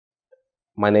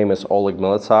My name is Oleg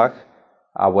Militsakh.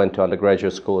 I went to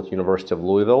undergraduate school at University of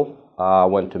Louisville. I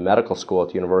went to medical school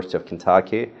at University of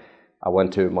Kentucky. I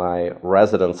went to my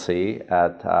residency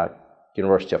at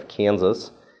University of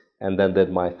Kansas, and then did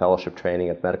my fellowship training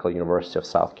at Medical University of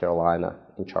South Carolina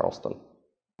in Charleston.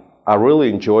 I really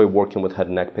enjoy working with head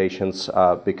and neck patients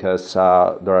because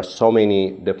there are so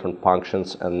many different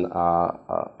functions, and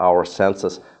our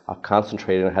senses are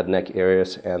concentrated in head and neck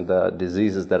areas, and the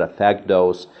diseases that affect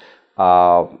those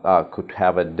could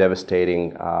have a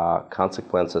devastating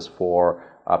consequences for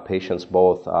patients,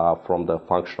 both from the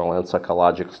functional and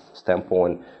psychological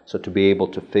standpoint. So to be able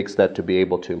to fix that, to be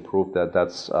able to improve that,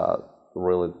 that's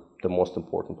really the most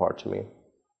important part to me.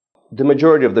 The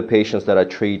majority of the patients that I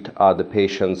treat are the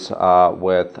patients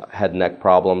with head and neck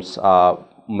problems.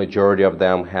 Majority of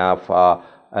them have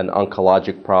an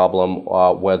oncologic problem,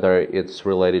 whether it's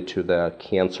related to the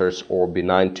cancers or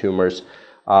benign tumors.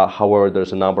 However,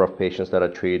 there's a number of patients that I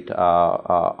treat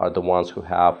are the ones who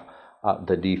have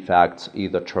the defects,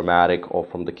 either traumatic or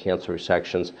from the cancer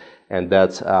resections, and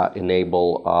that's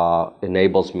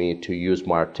enables me to use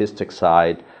my artistic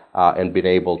side and being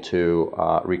able to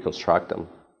reconstruct them.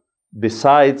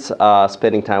 Besides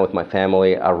spending time with my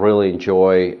family, I really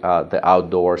enjoy the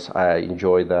outdoors. I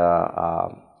enjoy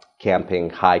the camping,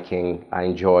 hiking. I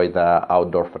enjoy the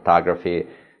outdoor photography,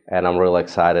 and I'm really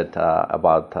excited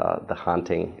about the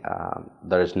hunting.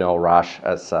 There is no rush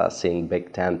as seeing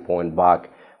big 10-point buck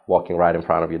walking right in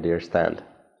front of your deer stand.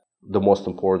 The most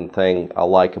important thing I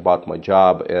like about my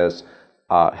job is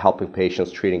helping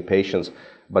patients, treating patients.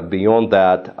 But beyond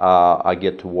that, I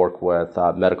get to work with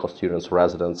medical students,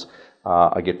 residents.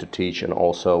 I get to teach and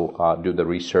also do the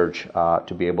research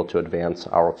to be able to advance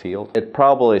our field. It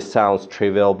probably sounds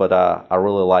trivial, but I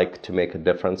really like to make a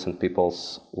difference in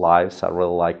people's lives. I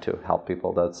really like to help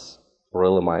people. That's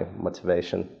really my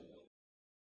motivation.